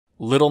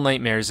Little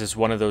Nightmares is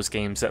one of those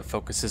games that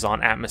focuses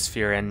on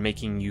atmosphere and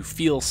making you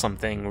feel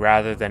something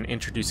rather than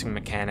introducing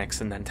mechanics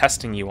and then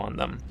testing you on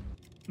them.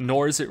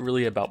 Nor is it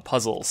really about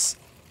puzzles.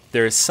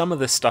 There is some of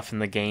this stuff in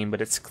the game,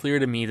 but it's clear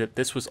to me that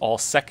this was all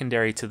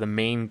secondary to the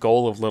main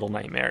goal of Little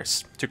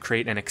Nightmares, to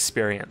create an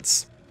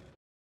experience.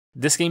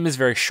 This game is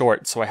very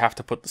short, so I have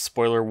to put the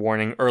spoiler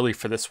warning early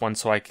for this one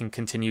so I can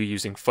continue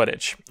using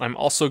footage. I'm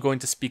also going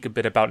to speak a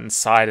bit about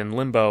Inside and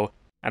Limbo,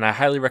 and I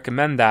highly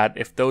recommend that,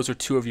 if those are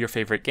two of your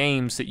favorite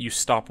games, that you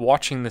stop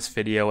watching this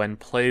video and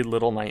play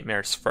Little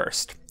Nightmares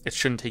first. It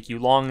shouldn't take you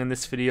long, and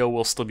this video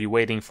will still be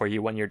waiting for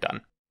you when you're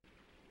done.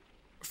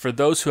 For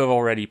those who have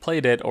already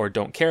played it or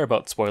don't care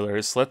about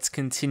spoilers, let's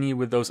continue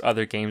with those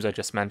other games I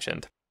just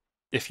mentioned.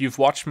 If you've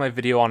watched my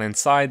video on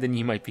Inside, then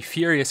you might be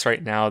furious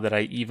right now that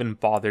I even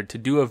bothered to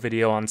do a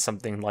video on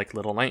something like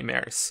Little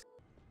Nightmares.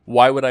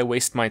 Why would I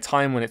waste my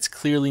time when it's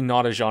clearly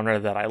not a genre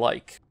that I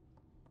like?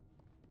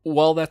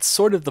 Well, that's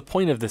sort of the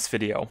point of this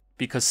video,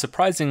 because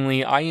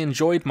surprisingly, I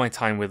enjoyed my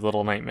time with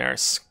Little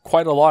Nightmares.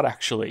 Quite a lot,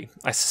 actually.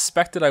 I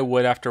suspected I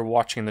would after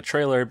watching the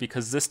trailer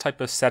because this type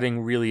of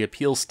setting really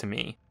appeals to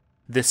me.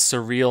 This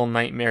surreal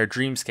nightmare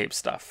dreamscape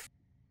stuff.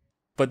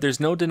 But there's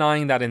no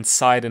denying that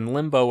Inside and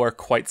Limbo are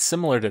quite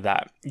similar to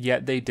that,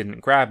 yet they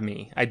didn't grab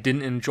me. I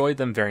didn't enjoy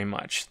them very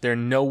much. They're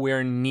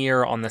nowhere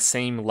near on the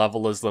same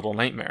level as Little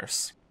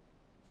Nightmares.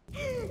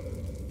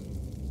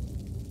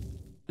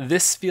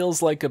 This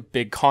feels like a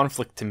big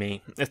conflict to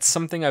me. It's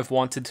something I've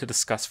wanted to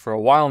discuss for a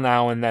while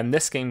now, and then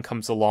this game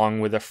comes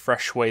along with a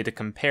fresh way to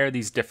compare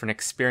these different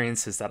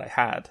experiences that I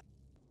had.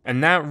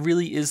 And that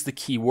really is the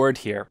key word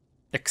here.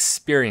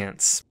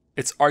 Experience.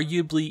 It's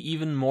arguably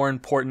even more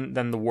important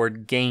than the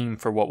word game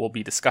for what we'll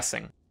be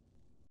discussing.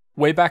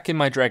 Way back in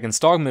my Dragon's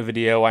Dogma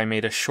video, I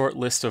made a short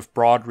list of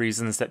broad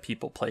reasons that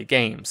people play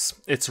games.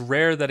 It's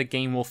rare that a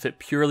game will fit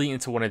purely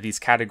into one of these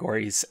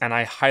categories, and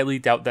I highly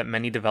doubt that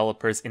many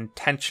developers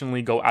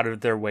intentionally go out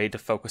of their way to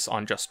focus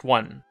on just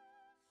one.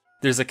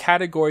 There's a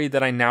category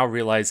that I now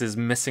realize is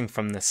missing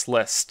from this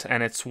list,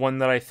 and it's one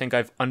that I think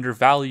I've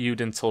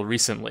undervalued until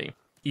recently.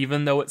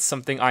 Even though it's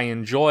something I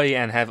enjoy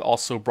and have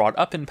also brought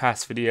up in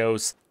past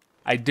videos,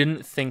 I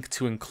didn't think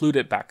to include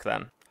it back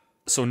then.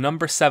 So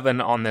number 7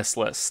 on this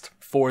list,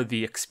 for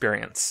the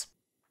experience.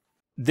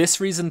 This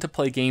reason to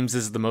play games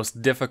is the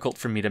most difficult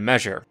for me to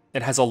measure.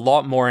 It has a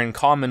lot more in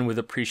common with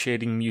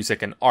appreciating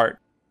music and art.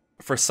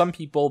 For some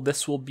people,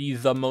 this will be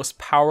the most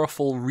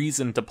powerful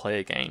reason to play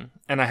a game,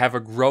 and I have a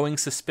growing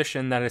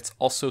suspicion that it's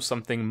also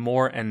something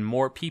more and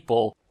more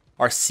people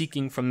are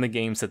seeking from the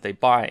games that they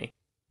buy.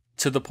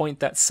 To the point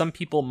that some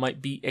people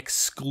might be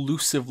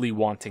exclusively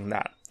wanting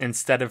that,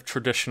 instead of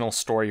traditional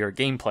story or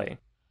gameplay.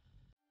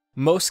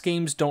 Most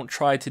games don't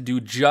try to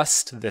do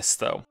just this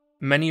though.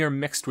 Many are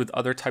mixed with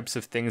other types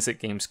of things that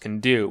games can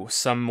do,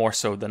 some more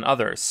so than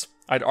others.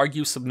 I'd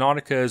argue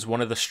Subnautica is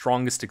one of the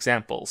strongest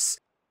examples.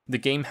 The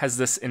game has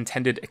this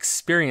intended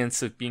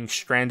experience of being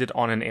stranded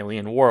on an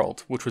alien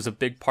world, which was a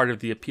big part of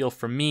the appeal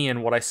for me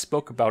and what I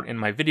spoke about in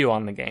my video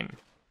on the game.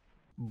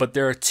 But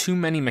there are too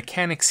many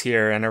mechanics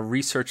here and a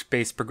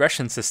research-based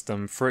progression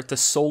system for it to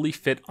solely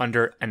fit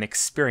under an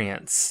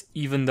experience,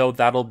 even though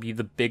that'll be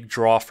the big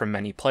draw for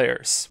many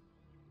players.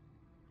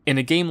 In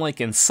a game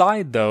like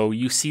Inside, though,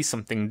 you see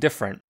something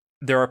different.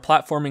 There are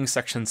platforming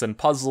sections and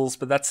puzzles,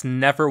 but that's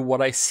never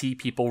what I see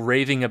people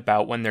raving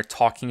about when they're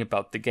talking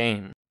about the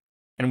game.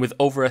 And with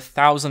over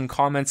 1,000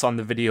 comments on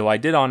the video I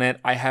did on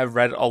it, I have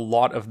read a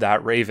lot of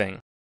that raving.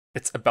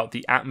 It's about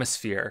the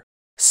atmosphere,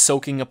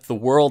 soaking up the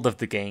world of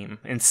the game,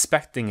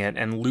 inspecting it,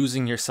 and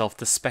losing yourself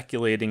to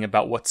speculating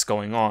about what's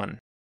going on.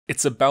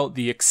 It's about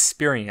the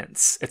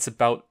experience. It's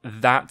about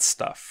that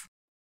stuff.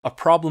 A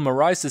problem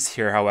arises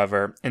here,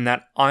 however, in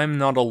that I'm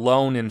not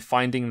alone in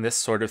finding this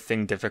sort of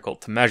thing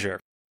difficult to measure.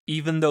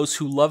 Even those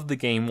who love the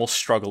game will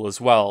struggle as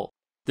well.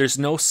 There's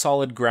no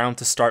solid ground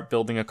to start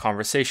building a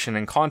conversation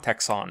and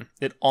context on.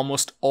 It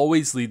almost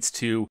always leads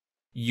to,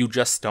 you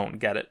just don't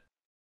get it.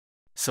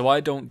 So I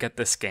don't get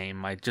this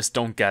game, I just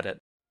don't get it.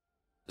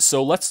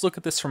 So let's look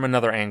at this from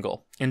another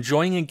angle.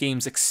 Enjoying a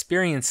game's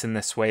experience in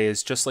this way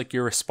is just like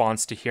your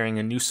response to hearing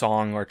a new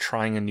song or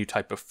trying a new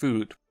type of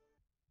food.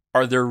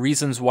 Are there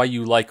reasons why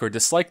you like or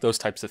dislike those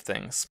types of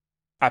things?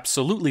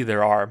 Absolutely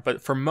there are, but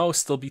for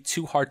most they'll be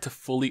too hard to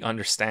fully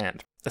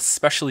understand,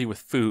 especially with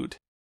food.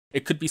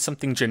 It could be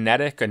something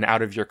genetic and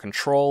out of your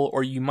control,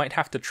 or you might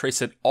have to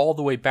trace it all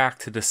the way back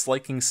to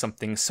disliking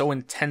something so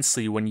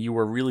intensely when you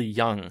were really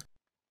young.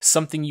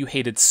 Something you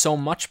hated so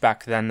much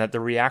back then that the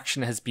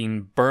reaction has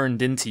been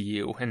burned into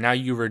you, and now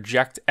you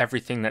reject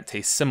everything that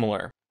tastes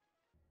similar.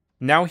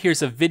 Now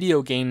here's a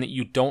video game that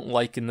you don't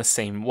like in the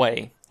same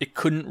way. It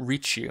couldn't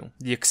reach you.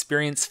 The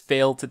experience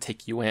failed to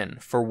take you in,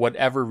 for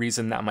whatever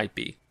reason that might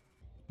be.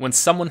 When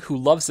someone who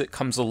loves it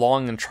comes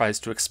along and tries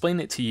to explain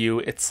it to you,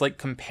 it's like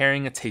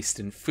comparing a taste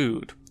in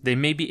food. They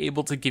may be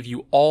able to give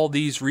you all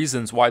these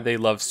reasons why they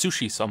love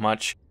sushi so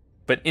much,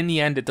 but in the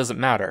end it doesn't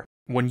matter.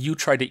 When you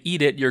try to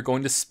eat it, you're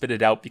going to spit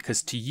it out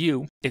because to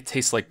you, it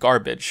tastes like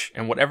garbage,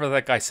 and whatever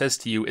that guy says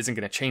to you isn't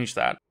going to change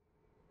that.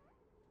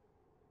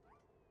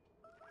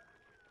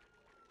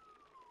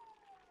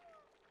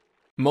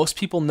 Most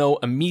people know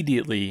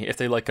immediately if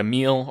they like a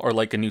meal or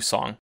like a new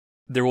song.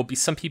 There will be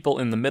some people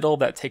in the middle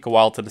that take a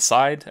while to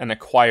decide. An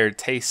acquired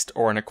taste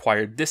or an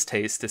acquired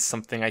distaste is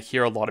something I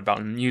hear a lot about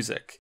in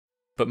music.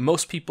 But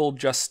most people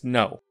just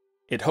know.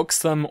 It hooks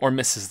them or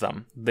misses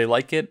them. They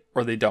like it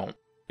or they don't.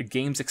 A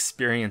game's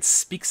experience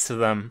speaks to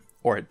them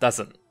or it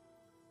doesn't.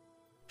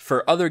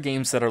 For other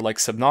games that are like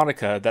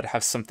Subnautica that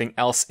have something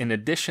else in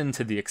addition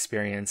to the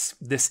experience,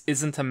 this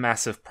isn't a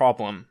massive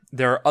problem.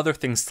 There are other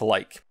things to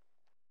like.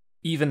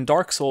 Even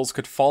Dark Souls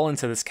could fall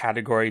into this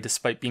category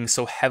despite being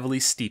so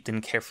heavily steeped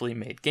in carefully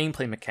made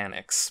gameplay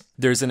mechanics.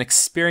 There's an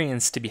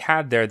experience to be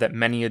had there that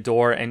many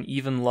adore and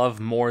even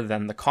love more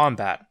than the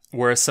combat,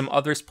 whereas some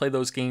others play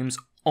those games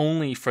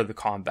only for the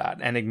combat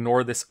and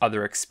ignore this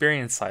other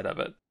experience side of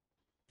it.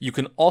 You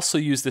can also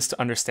use this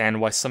to understand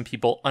why some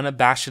people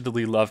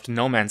unabashedly loved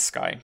No Man's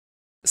Sky.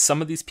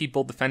 Some of these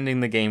people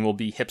defending the game will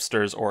be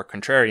hipsters or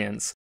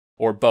contrarians,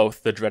 or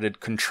both, the dreaded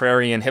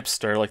contrarian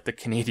hipster like the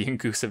Canadian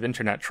goose of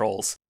internet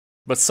trolls.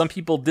 But some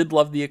people did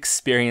love the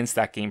experience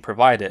that game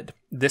provided.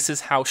 This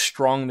is how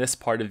strong this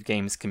part of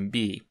games can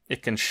be.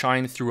 It can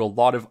shine through a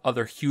lot of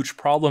other huge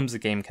problems a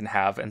game can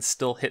have and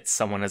still hit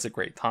someone as a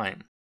great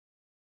time.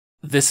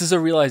 This is a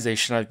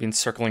realization I've been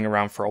circling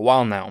around for a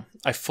while now.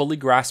 I fully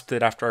grasped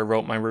it after I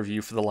wrote my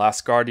review for The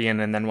Last Guardian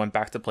and then went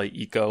back to play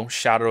Ico,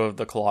 Shadow of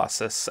the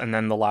Colossus, and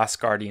then The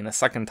Last Guardian a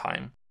second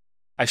time.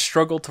 I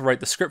struggled to write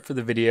the script for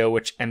the video,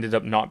 which ended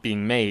up not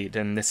being made,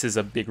 and this is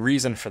a big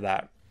reason for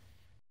that.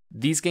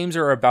 These games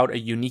are about a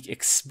unique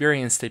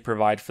experience they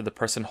provide for the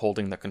person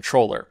holding the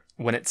controller.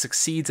 When it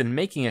succeeds in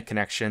making a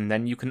connection,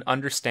 then you can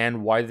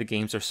understand why the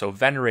games are so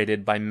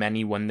venerated by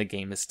many when the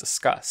game is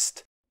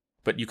discussed.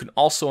 But you can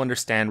also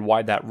understand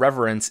why that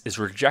reverence is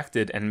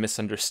rejected and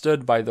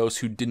misunderstood by those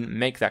who didn't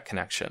make that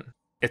connection.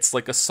 It's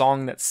like a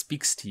song that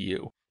speaks to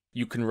you.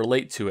 You can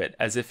relate to it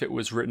as if it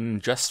was written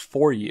just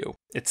for you.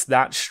 It's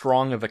that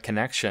strong of a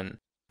connection,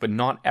 but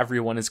not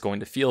everyone is going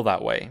to feel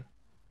that way.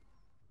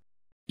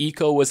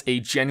 Ico was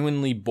a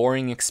genuinely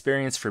boring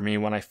experience for me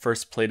when I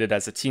first played it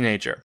as a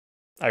teenager.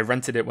 I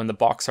rented it when the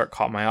box art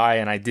caught my eye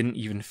and I didn't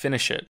even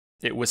finish it.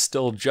 It was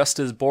still just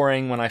as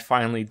boring when I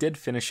finally did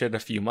finish it a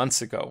few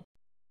months ago.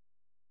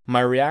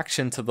 My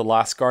reaction to The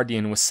Last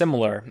Guardian was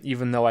similar,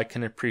 even though I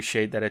can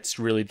appreciate that it's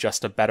really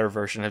just a better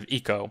version of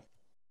Ico.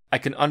 I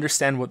can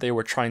understand what they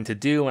were trying to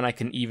do and I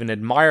can even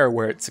admire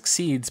where it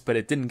succeeds, but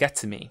it didn't get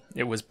to me.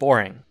 It was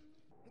boring.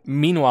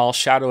 Meanwhile,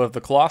 Shadow of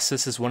the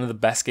Colossus is one of the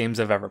best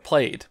games I've ever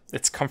played.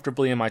 It's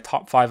comfortably in my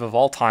top 5 of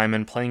all time,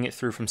 and playing it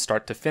through from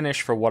start to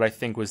finish for what I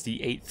think was the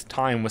 8th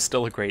time was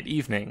still a great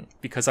evening,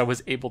 because I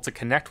was able to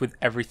connect with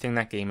everything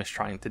that game is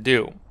trying to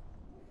do.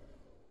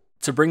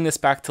 To bring this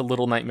back to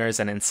Little Nightmares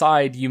and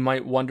Inside, you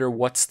might wonder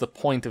what's the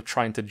point of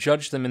trying to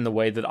judge them in the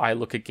way that I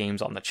look at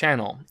games on the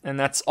channel, and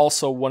that's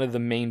also one of the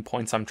main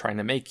points I'm trying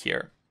to make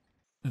here.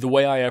 The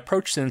way I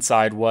approached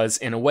Inside was,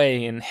 in a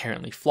way,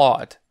 inherently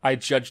flawed. I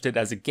judged it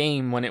as a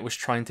game when it was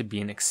trying to be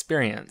an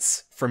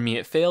experience. For me,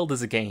 it failed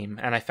as a game,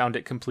 and I found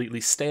it completely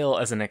stale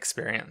as an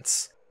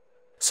experience.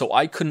 So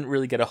I couldn't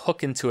really get a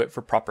hook into it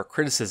for proper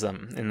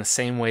criticism, in the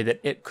same way that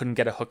it couldn't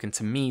get a hook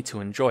into me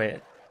to enjoy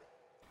it.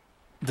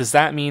 Does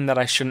that mean that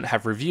I shouldn't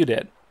have reviewed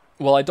it?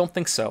 Well, I don't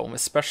think so,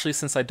 especially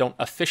since I don't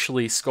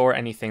officially score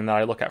anything that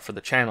I look at for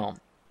the channel.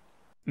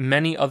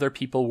 Many other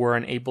people were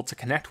unable to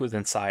connect with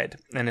Inside,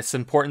 and it's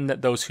important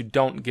that those who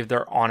don't give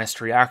their honest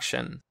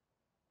reaction.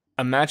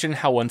 Imagine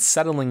how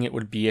unsettling it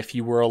would be if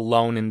you were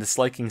alone in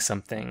disliking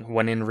something,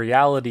 when in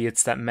reality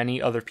it's that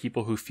many other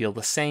people who feel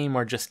the same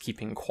are just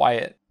keeping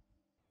quiet.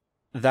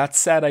 That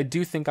said, I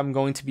do think I'm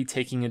going to be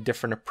taking a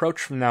different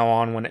approach from now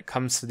on when it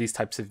comes to these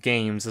types of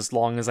games, as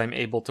long as I'm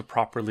able to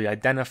properly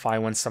identify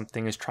when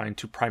something is trying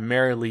to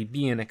primarily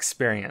be an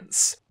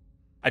experience.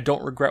 I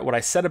don't regret what I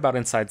said about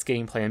Inside's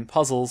gameplay and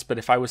puzzles, but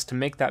if I was to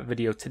make that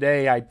video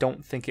today, I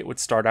don't think it would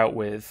start out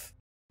with,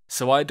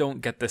 "So I don't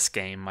get this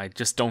game, I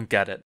just don't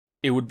get it."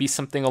 It would be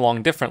something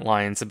along different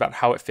lines about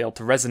how it failed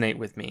to resonate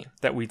with me,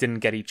 that we didn't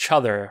get each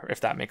other,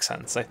 if that makes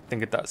sense. I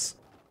think it does.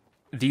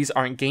 These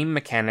aren't game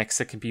mechanics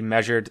that can be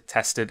measured,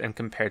 tested, and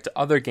compared to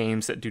other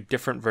games that do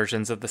different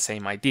versions of the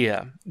same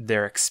idea.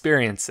 They're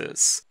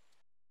experiences.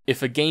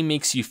 If a game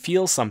makes you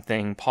feel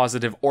something,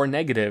 positive or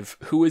negative,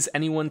 who is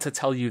anyone to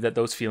tell you that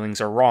those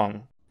feelings are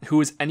wrong? Who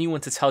is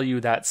anyone to tell you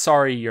that,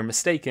 sorry, you're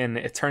mistaken,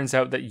 it turns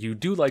out that you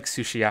do like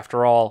sushi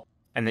after all,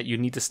 and that you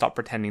need to stop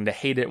pretending to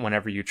hate it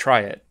whenever you try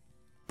it?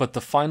 But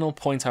the final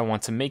point I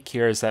want to make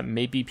here is that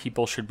maybe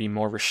people should be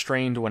more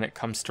restrained when it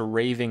comes to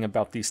raving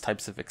about these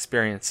types of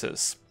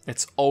experiences.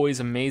 It's always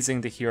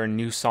amazing to hear a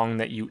new song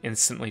that you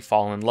instantly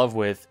fall in love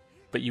with,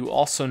 but you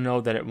also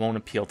know that it won't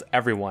appeal to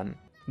everyone.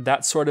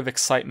 That sort of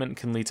excitement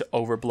can lead to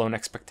overblown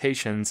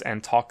expectations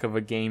and talk of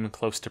a game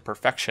close to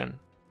perfection.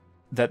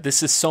 That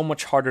this is so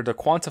much harder to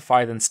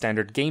quantify than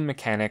standard game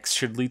mechanics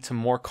should lead to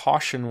more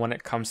caution when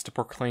it comes to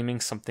proclaiming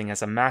something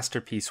as a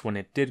masterpiece when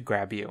it did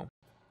grab you.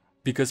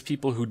 Because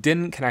people who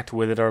didn't connect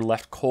with it are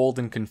left cold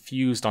and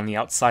confused on the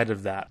outside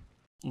of that,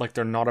 like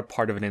they're not a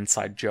part of an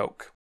inside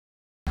joke.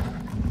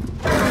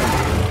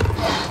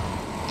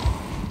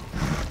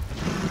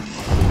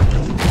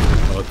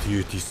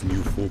 Dietis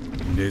new folk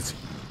nezi,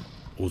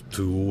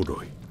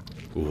 otuoroi,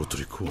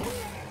 otrikua.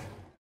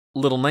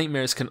 Little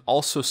Nightmares can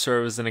also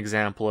serve as an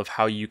example of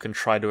how you can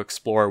try to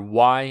explore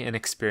why an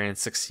experience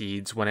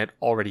succeeds when it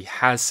already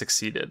has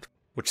succeeded,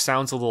 which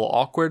sounds a little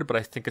awkward, but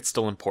I think it's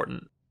still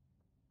important.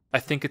 I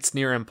think it's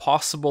near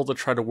impossible to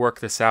try to work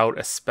this out,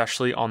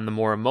 especially on the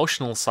more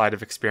emotional side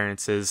of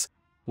experiences,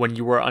 when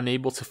you are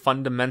unable to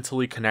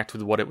fundamentally connect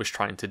with what it was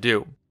trying to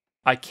do.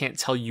 I can't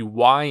tell you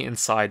why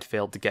Inside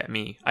failed to get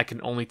me, I can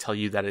only tell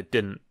you that it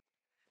didn't.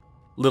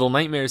 Little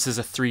Nightmares is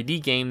a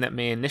 3D game that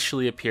may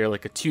initially appear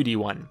like a 2D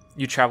one.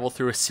 You travel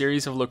through a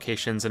series of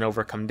locations and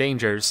overcome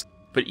dangers,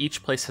 but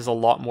each place has a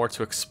lot more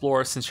to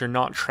explore since you're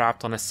not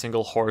trapped on a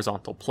single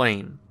horizontal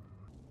plane.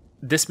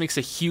 This makes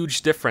a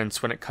huge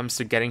difference when it comes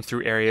to getting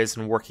through areas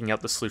and working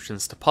out the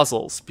solutions to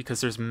puzzles, because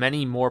there's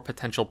many more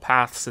potential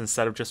paths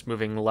instead of just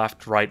moving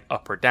left, right,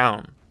 up, or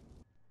down.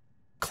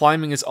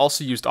 Climbing is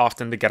also used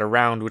often to get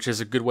around, which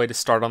is a good way to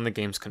start on the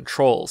game's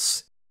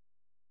controls.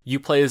 You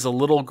play as a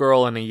little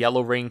girl in a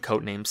yellow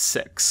raincoat named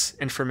Six,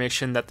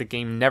 information that the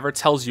game never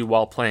tells you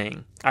while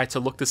playing. I had to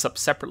look this up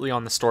separately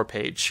on the store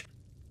page.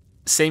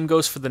 Same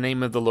goes for the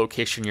name of the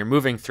location you're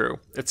moving through.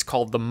 It's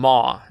called the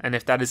Maw, and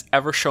if that is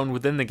ever shown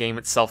within the game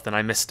itself, then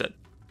I missed it.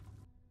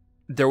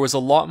 There was a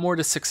lot more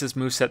to Six's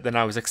moveset than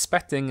I was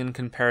expecting in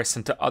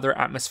comparison to other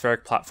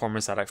atmospheric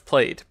platformers that I've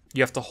played.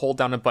 You have to hold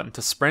down a button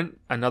to sprint,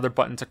 another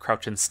button to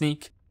crouch and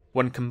sneak.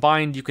 When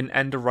combined, you can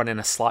end a run in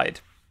a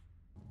slide.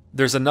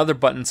 There's another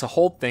button to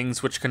hold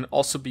things, which can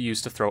also be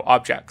used to throw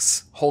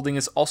objects. Holding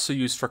is also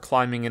used for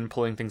climbing and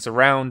pulling things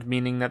around,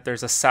 meaning that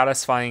there's a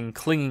satisfying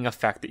clinging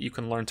effect that you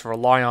can learn to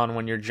rely on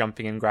when you're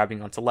jumping and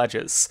grabbing onto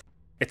ledges.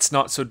 It's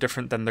not so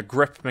different than the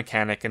grip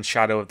mechanic in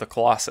Shadow of the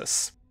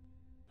Colossus.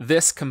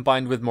 This,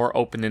 combined with more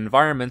open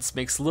environments,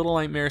 makes Little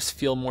Nightmares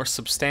feel more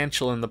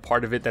substantial in the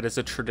part of it that is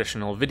a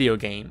traditional video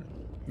game.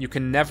 You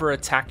can never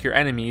attack your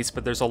enemies,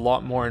 but there's a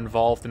lot more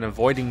involved in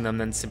avoiding them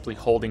than simply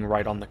holding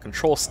right on the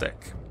control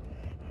stick.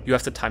 You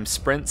have to time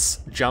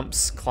sprints,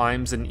 jumps,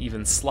 climbs, and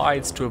even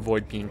slides to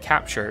avoid being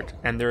captured,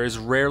 and there is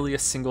rarely a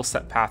single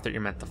set path that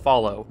you're meant to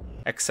follow,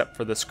 except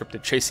for the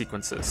scripted chase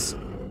sequences.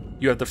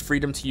 You have the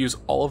freedom to use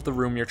all of the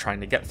room you're trying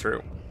to get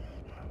through.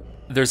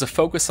 There's a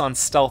focus on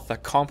stealth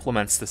that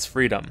complements this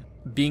freedom.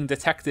 Being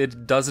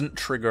detected doesn't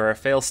trigger a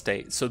fail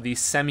state, so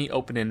these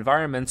semi-open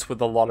environments with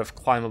a lot of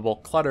climbable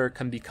clutter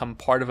can become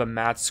part of a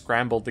mad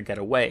scramble to get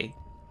away.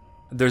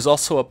 There's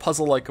also a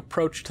puzzle-like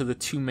approach to the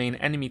two main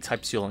enemy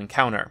types you'll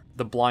encounter,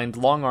 the blind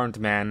long-armed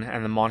man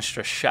and the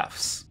monstrous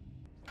chefs.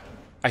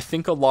 I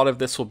think a lot of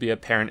this will be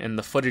apparent in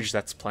the footage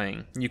that's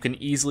playing. You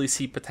can easily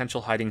see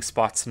potential hiding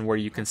spots and where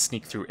you can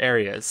sneak through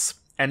areas.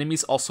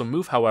 Enemies also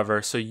move,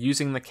 however, so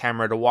using the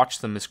camera to watch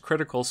them is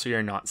critical so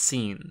you're not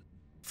seen.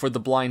 For the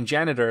blind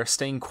janitor,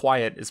 staying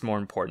quiet is more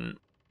important.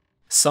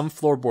 Some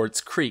floorboards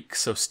creak,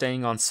 so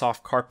staying on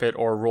soft carpet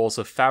or rolls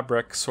of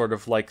fabric, sort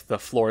of like the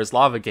Floor is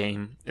Lava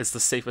game, is the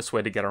safest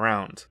way to get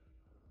around.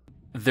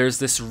 There's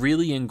this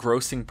really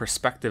engrossing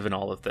perspective in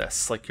all of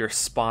this, like you're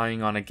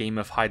spying on a game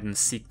of hide and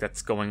seek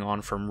that's going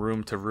on from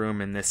room to room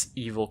in this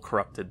evil,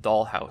 corrupted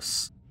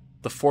dollhouse.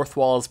 The fourth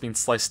wall has been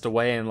sliced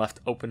away and left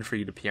open for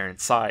you to peer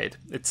inside.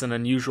 It's an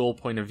unusual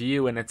point of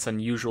view, and it's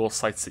unusual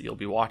sights that you'll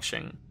be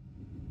watching.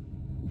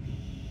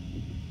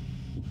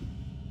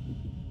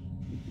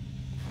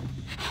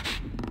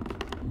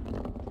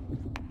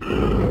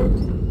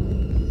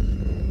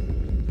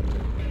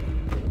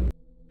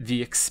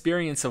 The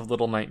experience of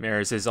Little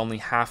Nightmares is only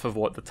half of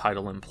what the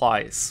title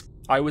implies.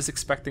 I was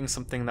expecting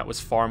something that was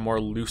far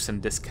more loose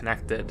and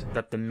disconnected,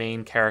 that the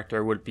main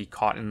character would be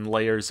caught in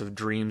layers of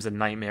dreams and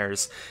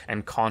nightmares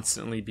and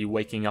constantly be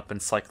waking up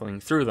and cycling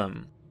through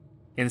them.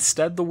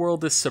 Instead, the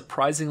world is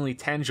surprisingly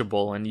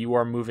tangible and you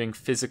are moving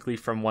physically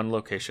from one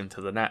location to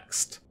the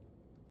next.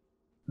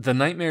 The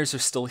nightmares are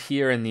still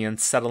here in the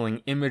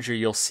unsettling imagery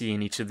you'll see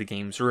in each of the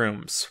game's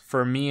rooms.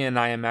 For me, and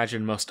I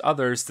imagine most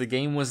others, the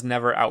game was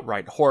never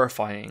outright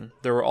horrifying.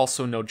 There were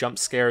also no jump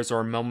scares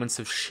or moments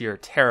of sheer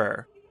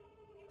terror.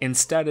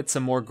 Instead, it's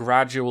a more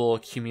gradual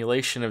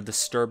accumulation of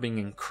disturbing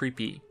and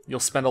creepy. You'll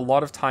spend a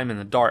lot of time in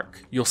the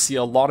dark. You'll see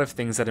a lot of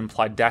things that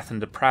imply death and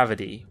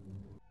depravity.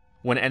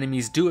 When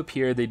enemies do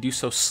appear, they do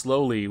so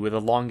slowly, with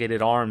elongated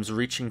arms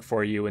reaching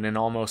for you in an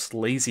almost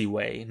lazy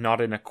way,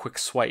 not in a quick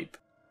swipe.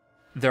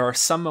 There are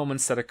some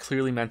moments that are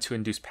clearly meant to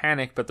induce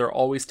panic, but they're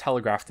always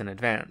telegraphed in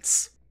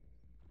advance.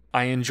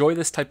 I enjoy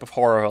this type of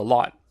horror a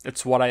lot.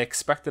 It's what I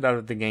expected out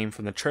of the game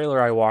from the trailer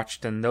I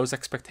watched, and those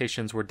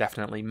expectations were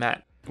definitely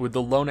met, with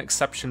the lone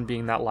exception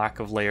being that lack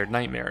of layered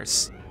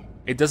nightmares.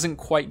 It doesn't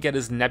quite get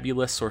as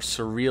nebulous or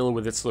surreal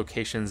with its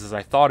locations as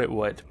I thought it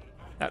would.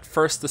 At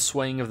first, the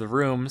swaying of the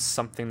rooms,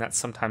 something that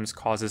sometimes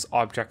causes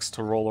objects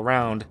to roll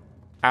around,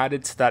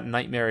 added to that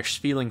nightmarish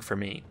feeling for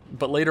me,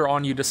 but later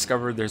on you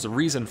discover there's a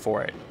reason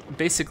for it.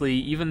 Basically,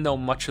 even though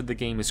much of the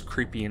game is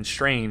creepy and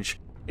strange,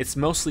 it's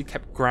mostly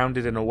kept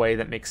grounded in a way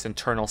that makes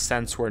internal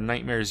sense where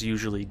nightmares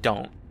usually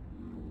don't.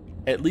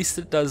 At least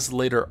it does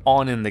later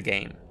on in the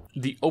game.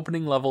 The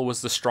opening level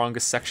was the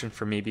strongest section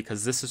for me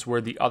because this is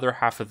where the other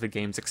half of the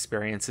game's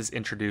experience is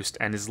introduced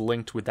and is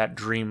linked with that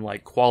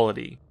dreamlike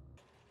quality.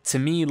 To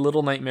me,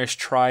 Little Nightmares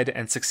tried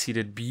and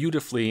succeeded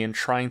beautifully in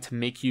trying to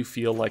make you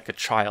feel like a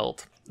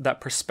child. That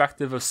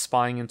perspective of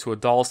spying into a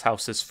doll's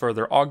house is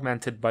further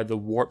augmented by the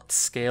warped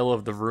scale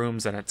of the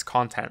rooms and its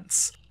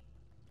contents.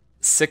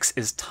 6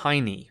 is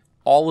tiny.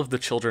 All of the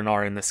children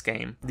are in this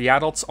game. The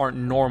adults aren't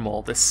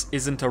normal. This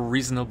isn't a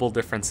reasonable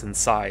difference in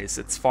size.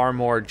 It's far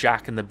more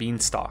Jack and the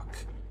Beanstalk.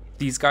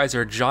 These guys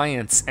are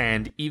giants,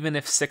 and even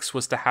if 6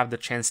 was to have the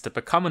chance to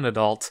become an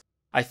adult,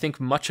 I think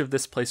much of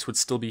this place would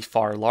still be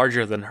far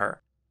larger than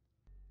her.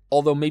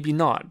 Although maybe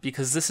not,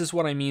 because this is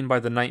what I mean by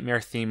the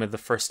nightmare theme of the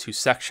first 2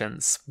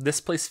 sections. This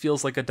place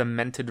feels like a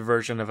demented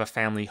version of a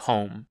family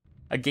home.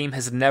 A game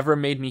has never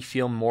made me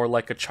feel more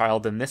like a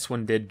child than this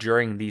one did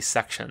during these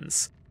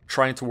sections,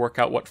 trying to work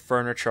out what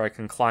furniture I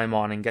can climb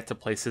on and get to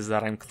places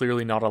that I'm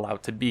clearly not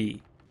allowed to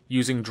be,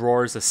 using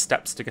drawers as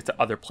steps to get to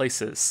other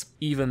places.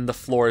 Even the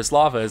floor is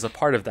lava is a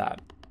part of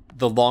that.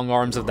 The long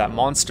arms of that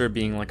monster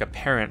being like a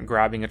parent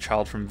grabbing a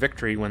child from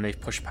victory when they've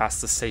pushed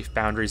past the safe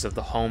boundaries of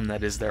the home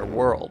that is their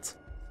world.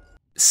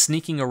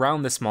 Sneaking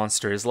around this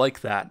monster is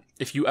like that.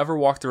 If you ever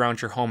walked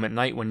around your home at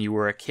night when you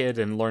were a kid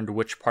and learned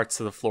which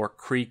parts of the floor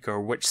creak or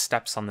which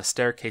steps on the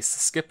staircase to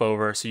skip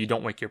over so you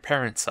don't wake your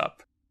parents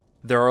up.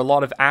 There are a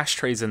lot of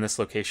ashtrays in this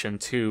location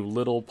too,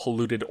 little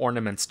polluted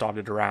ornaments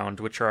dotted around,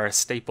 which are a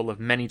staple of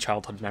many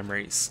childhood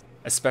memories,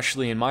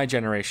 especially in my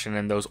generation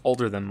and those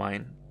older than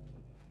mine.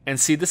 And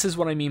see, this is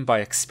what I mean by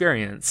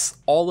experience.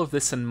 All of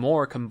this and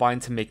more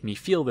combined to make me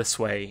feel this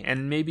way,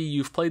 and maybe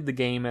you've played the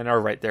game and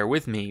are right there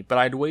with me, but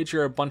I'd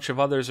wager a bunch of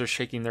others are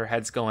shaking their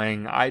heads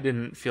going, I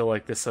didn't feel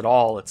like this at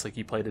all, it's like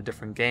you played a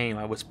different game,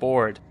 I was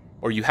bored.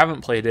 Or you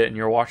haven't played it and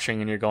you're watching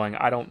and you're going,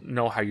 I don't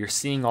know how you're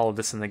seeing all of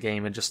this in the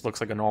game, it just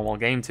looks like a normal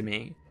game to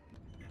me.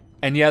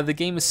 And yeah, the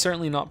game is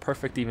certainly not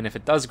perfect even if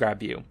it does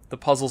grab you. The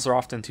puzzles are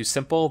often too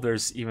simple,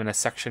 there's even a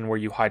section where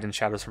you hide in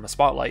shadows from a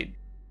spotlight.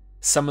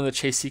 Some of the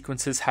chase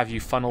sequences have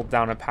you funneled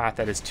down a path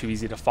that is too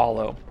easy to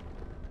follow.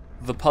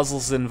 The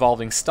puzzles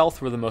involving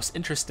stealth were the most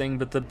interesting,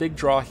 but the big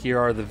draw here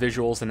are the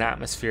visuals and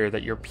atmosphere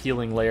that you're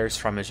peeling layers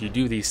from as you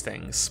do these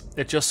things.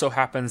 It just so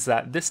happens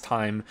that this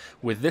time,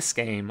 with this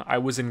game, I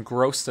was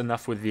engrossed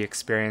enough with the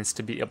experience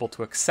to be able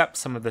to accept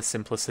some of the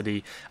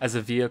simplicity as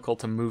a vehicle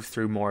to move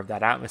through more of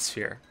that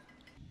atmosphere.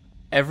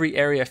 Every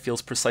area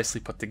feels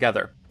precisely put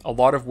together. A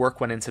lot of work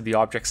went into the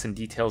objects and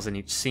details in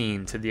each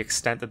scene, to the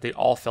extent that they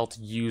all felt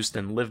used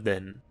and lived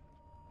in.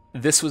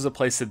 This was a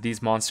place that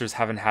these monsters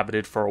have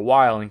inhabited for a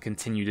while and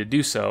continue to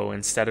do so,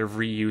 instead of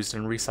reused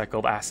and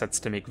recycled assets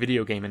to make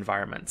video game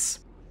environments.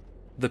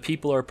 The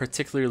people are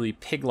particularly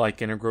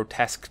pig-like in a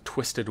grotesque,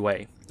 twisted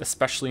way,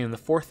 especially in the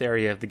 4th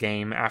area of the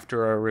game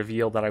after a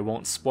reveal that I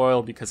won't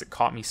spoil because it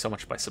caught me so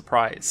much by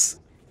surprise.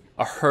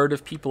 A herd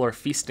of people are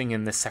feasting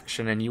in this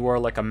section and you are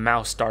like a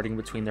mouse darting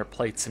between their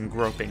plates and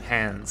groping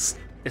hands.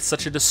 It's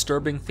such a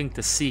disturbing thing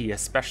to see,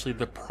 especially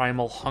the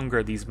primal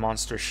hunger these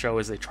monsters show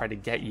as they try to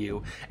get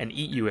you and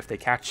eat you if they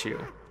catch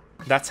you.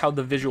 That's how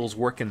the visuals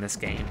work in this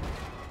game.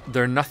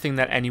 They're nothing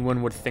that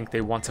anyone would think they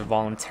want to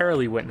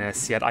voluntarily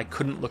witness, yet I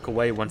couldn't look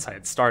away once I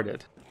had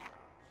started.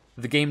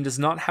 The game does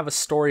not have a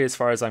story as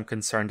far as I'm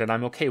concerned, and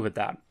I'm okay with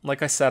that.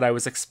 Like I said, I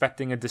was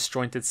expecting a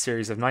disjointed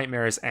series of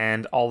nightmares,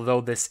 and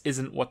although this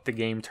isn't what the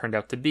game turned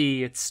out to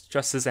be, it's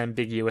just as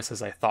ambiguous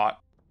as I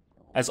thought.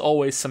 As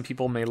always, some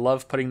people may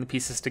love putting the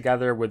pieces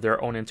together with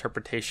their own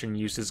interpretation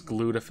used as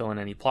glue to fill in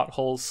any plot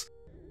holes.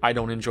 I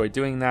don't enjoy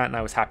doing that, and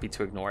I was happy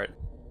to ignore it.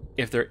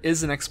 If there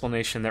is an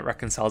explanation that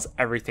reconciles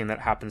everything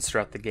that happens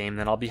throughout the game,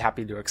 then I'll be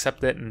happy to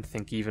accept it and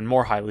think even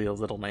more highly of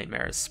Little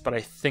Nightmares, but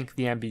I think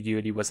the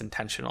ambiguity was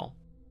intentional.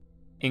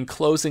 In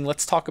closing,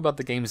 let's talk about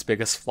the game's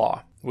biggest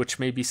flaw, which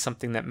may be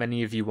something that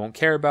many of you won't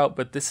care about,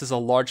 but this is a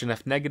large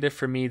enough negative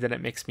for me that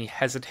it makes me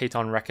hesitate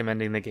on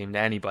recommending the game to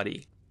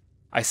anybody.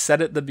 I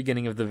said at the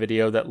beginning of the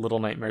video that Little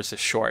Nightmares is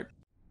short.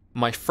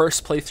 My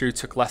first playthrough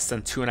took less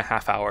than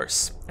 2.5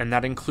 hours, and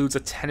that includes a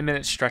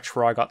 10-minute stretch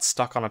where I got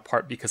stuck on a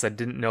part because I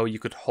didn't know you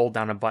could hold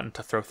down a button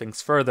to throw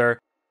things further,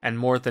 and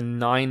more than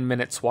 9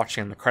 minutes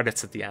watching the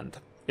credits at the end.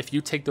 If you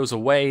take those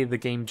away, the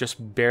game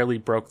just barely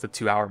broke the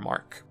 2-hour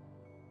mark.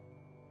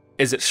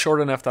 Is it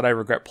short enough that I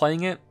regret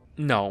playing it?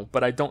 No,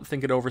 but I don't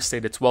think it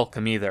overstayed its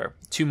welcome either.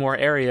 2 more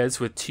areas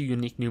with 2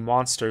 unique new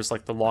monsters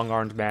like the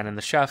long-armed man and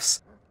the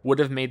chefs would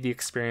have made the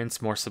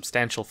experience more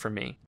substantial for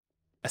me.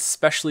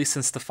 Especially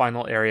since the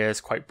final area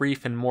is quite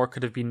brief and more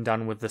could have been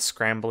done with the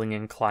scrambling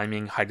and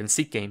climbing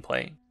hide-and-seek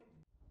gameplay.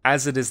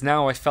 As it is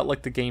now, I felt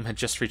like the game had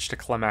just reached a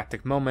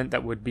climactic moment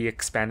that would be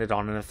expanded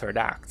on in the 3rd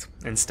act.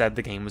 Instead,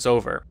 the game was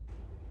over.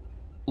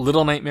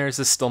 Little Nightmares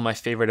is still my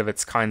favorite of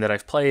its kind that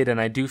I've played,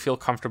 and I do feel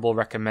comfortable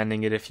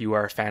recommending it if you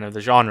are a fan of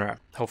the genre.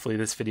 Hopefully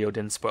this video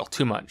didn't spoil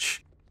too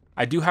much.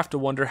 I do have to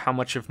wonder how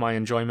much of my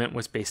enjoyment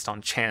was based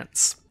on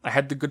chance. I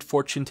had the good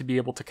fortune to be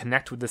able to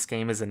connect with this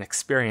game as an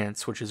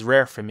experience, which is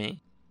rare for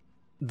me.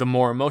 The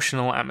more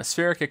emotional,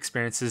 atmospheric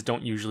experiences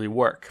don't usually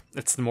work.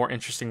 It's the more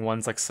interesting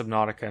ones like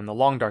Subnautica and The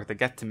Long Dark that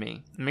get to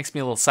me. It makes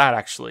me a little sad,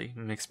 actually. It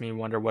makes me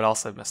wonder what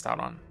else I've missed out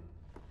on.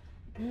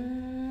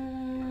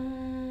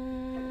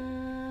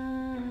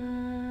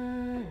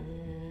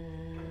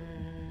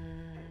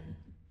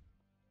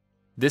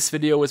 This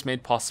video was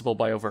made possible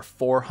by over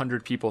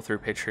 400 people through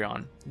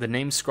Patreon. The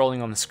names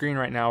scrolling on the screen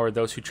right now are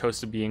those who chose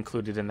to be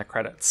included in the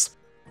credits.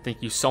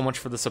 Thank you so much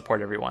for the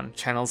support, everyone.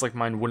 Channels like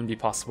mine wouldn't be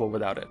possible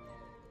without it.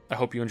 I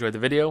hope you enjoyed the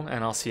video,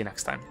 and I'll see you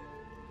next time.